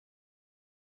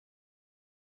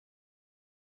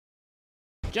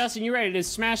Justin, you ready to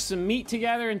smash some meat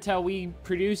together until we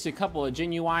produce a couple of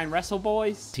genuine wrestle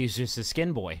boys? He's just a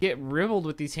skin boy. Get riddled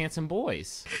with these handsome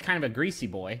boys. Kind of a greasy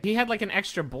boy. He had like an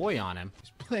extra boy on him.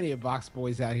 There's plenty of box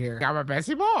boys out here. I'm a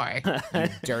messy boy.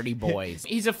 Dirty boys.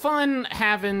 He's a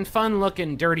fun-having,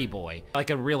 fun-looking dirty boy. Like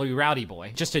a really rowdy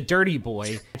boy. Just a dirty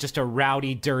boy. Just a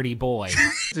rowdy, dirty boy.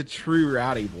 It's a true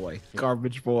rowdy boy.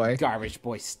 Garbage boy. Garbage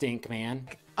boy stink, man.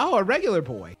 Oh, a regular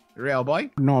boy. Real boy.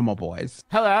 Normal boys.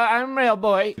 Hello, I'm Rail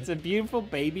Boy. It's a beautiful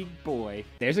baby boy.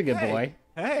 There's a good boy.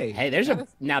 Hey. Hey,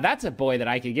 now that's a boy that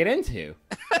I could get into.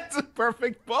 That's a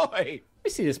perfect boy. Let me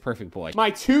see this perfect boy. My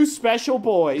two special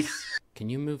boys. Can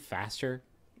you move faster?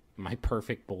 My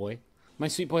perfect boy. My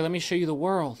sweet boy, let me show you the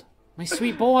world. My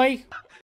sweet boy.